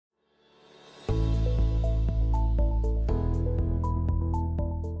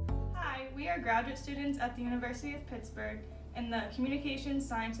graduate students at the University of Pittsburgh in the Communications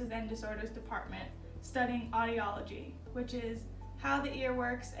Sciences and Disorders Department studying audiology, which is how the ear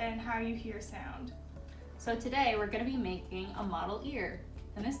works and how you hear sound. So today we're going to be making a model ear.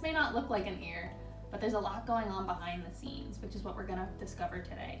 And this may not look like an ear, but there's a lot going on behind the scenes, which is what we're going to discover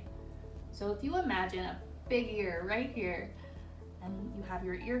today. So if you imagine a big ear right here, and you have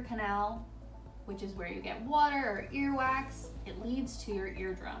your ear canal, which is where you get water or earwax, it leads to your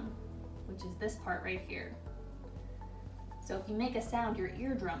eardrum, which is this part right here. So if you make a sound, your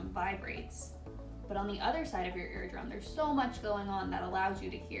eardrum vibrates. But on the other side of your eardrum, there's so much going on that allows you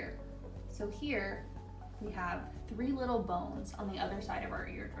to hear. So here we have 3 little bones on the other side of our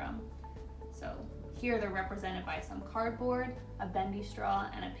eardrum. So here they're represented by some cardboard, a bendy straw,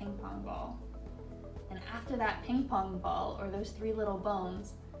 and a ping pong ball. And after that ping pong ball, or those 3 little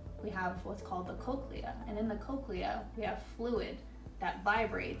bones, we have what's called the cochlea. And in the cochlea, we have fluid that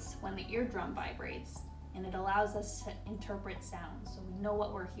vibrates when the eardrum vibrates, and it allows us to interpret sounds, so we know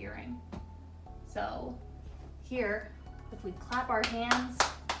what we're hearing. So here, if we clap our hands,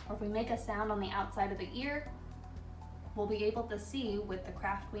 or if we make a sound on the outside of the ear, we'll be able to see with the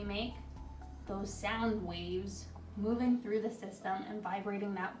craft we make, those sound waves moving through the system and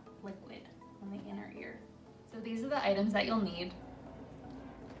vibrating that liquid in the inner ear. So these are the items that you'll need.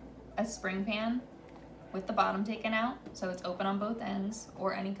 A spring pan with the bottom taken out, so it's open on both ends,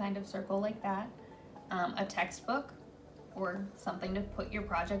 or any kind of circle like that. A textbook, or something to put your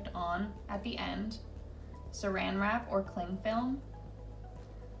project on at the end. Saran wrap or cling film.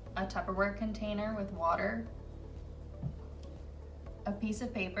 A Tupperware container with water. A piece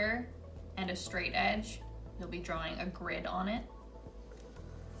of paper and a straight edge. You'll be drawing a grid on it.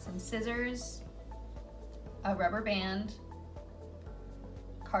 Some scissors, a rubber band,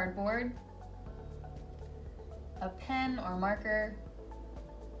 cardboard, a pen or marker,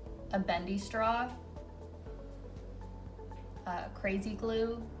 a bendy straw, crazy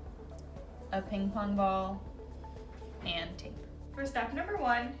glue, a ping pong ball, and tape. For step number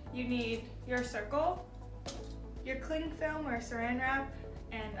 1, you need your circle, your cling film or saran wrap,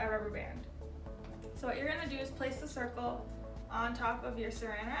 and a rubber band. So what you're going to do is place the circle on top of your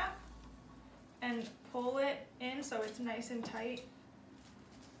saran wrap and pull it in so it's nice and tight.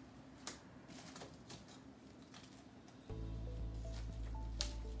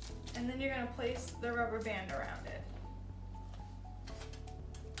 And then you're going to place the rubber band around it.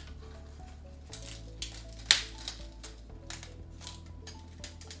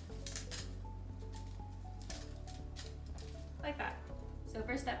 Like that. So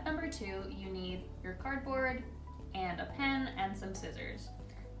for step number 2, you need your cardboard and a pen and some scissors.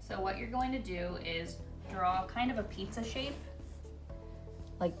 So what you're going to do is draw kind of a pizza shape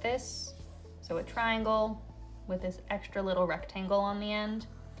like this. So a triangle with this extra little rectangle on the end.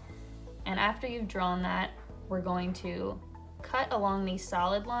 And after you've drawn that, we're going to cut along these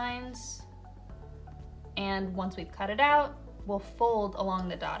solid lines. And once we've cut it out, we'll fold along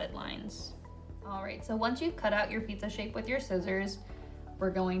the dotted lines. All right, so once you've cut out your pizza shape with your scissors,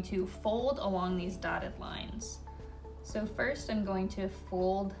 we're going to fold along these dotted lines. So first I'm going to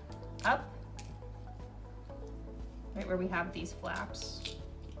fold up, right where we have these flaps.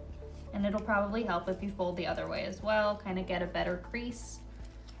 And it'll probably help if you fold the other way as well, kind of get a better crease.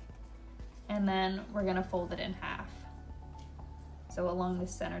 And then we're gonna fold it in half. So along the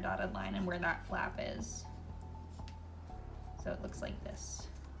center dotted line and where that flap is. So it looks like this.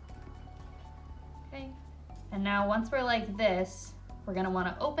 Okay. And now once we're like this, we're gonna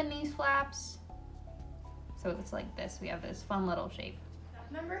wanna open these flaps. So it's like this, we have this fun little shape.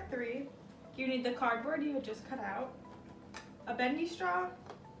 Step number 3, you need the cardboard you had just cut out, a bendy straw,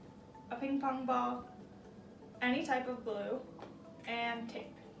 a ping pong ball, any type of glue, and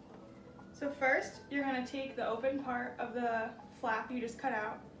tape. So first, you're gonna take the open part of the flap you just cut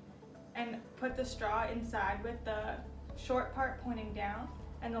out and put the straw inside with the short part pointing down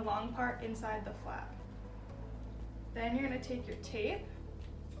and the long part inside the flap. Then you're gonna take your tape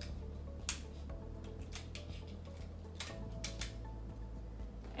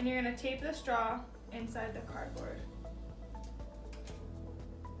and you're gonna tape the straw inside the cardboard.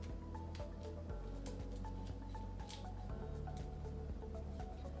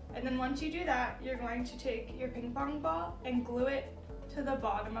 And then once you do that, you're going to take your ping pong ball and glue it to the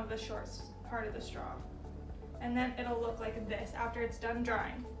bottom of the short part of the straw. And then it'll look like this after it's done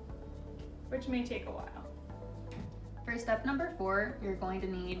drying, which may take a while. For step number 4, you're going to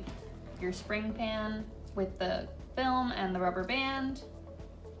need your spring pan with the film and the rubber band,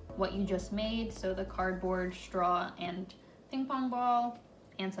 what you just made, so the cardboard, straw, and ping pong ball,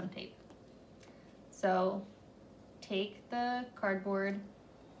 and some tape. So take the cardboard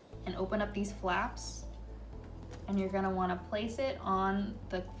and open up these flaps, and you're gonna wanna place it on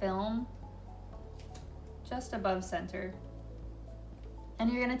the film just above center.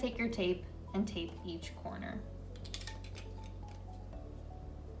 And you're gonna take your tape and tape each corner.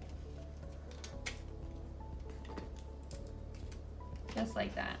 Just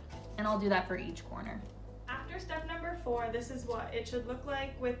like that. And I'll do that for each corner. After step number 4, this is what it should look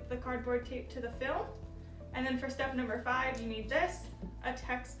like with the cardboard taped to the film. And then for step number 5, you need this, a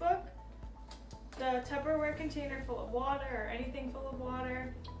textbook, the Tupperware container full of water or anything full of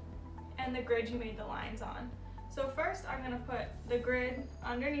water, and the grid you made the lines on. So first I'm gonna put the grid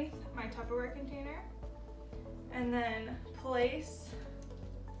underneath my Tupperware container and then place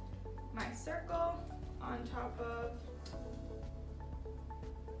my circle on top of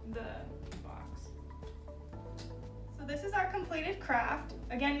the box. So this is our completed craft.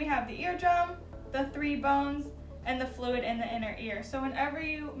 Again, we have the eardrum, the 3 bones, and the fluid in the inner ear. So whenever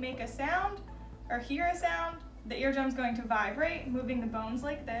you make a sound or hear a sound, the eardrum's going to vibrate, moving the bones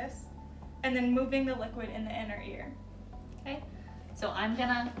like this, and then moving the liquid in the inner ear. Okay, so I'm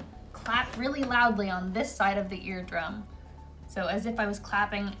gonna clap really loudly on this side of the eardrum. So as if I was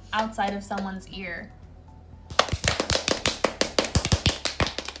clapping outside of someone's ear.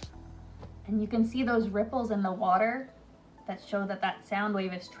 And you can see those ripples in the water that show that that sound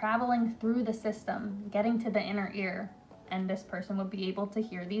wave is traveling through the system, getting to the inner ear, and this person would be able to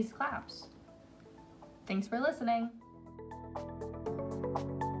hear these claps. Thanks for listening.